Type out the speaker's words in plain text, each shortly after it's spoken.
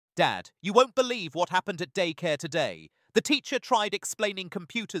Dad, you won't believe what happened at daycare today. The teacher tried explaining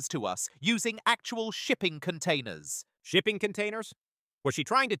computers to us using actual shipping containers. Shipping containers? Was she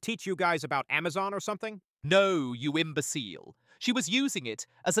trying to teach you guys about Amazon or something? No, you imbecile. She was using it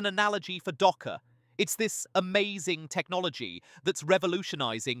as an analogy for Docker. It's this amazing technology that's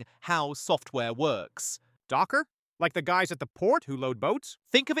revolutionizing how software works. Docker? Like the guys at the port who load boats?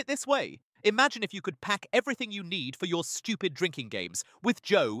 Think of it this way. Imagine if you could pack everything you need for your stupid drinking games with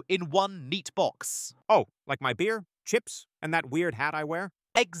Joe in one neat box. Oh, like my beer, chips, and that weird hat I wear?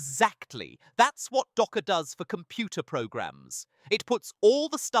 Exactly. That's what Docker does for computer programs. It puts all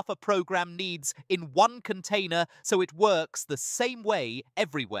the stuff a program needs in one container so it works the same way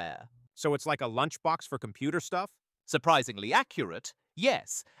everywhere. So it's like a lunchbox for computer stuff? Surprisingly accurate,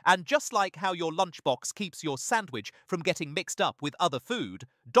 yes. And just like how your lunchbox keeps your sandwich from getting mixed up with other food,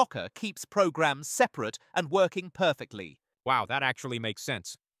 Docker keeps programs separate and working perfectly. Wow, that actually makes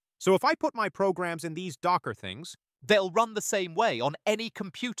sense. So if I put my programs in these Docker things, They'll run the same way on any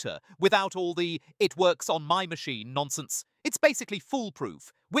computer without all the "it works on my machine" nonsense. It's basically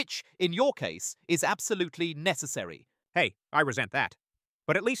foolproof, which, in your case, is absolutely necessary. hey, I resent that.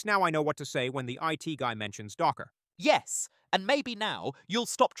 But at least now I know what to say when the IT guy mentions Docker. Yes, and maybe now you'll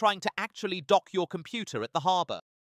stop trying to actually dock your computer at the harbour.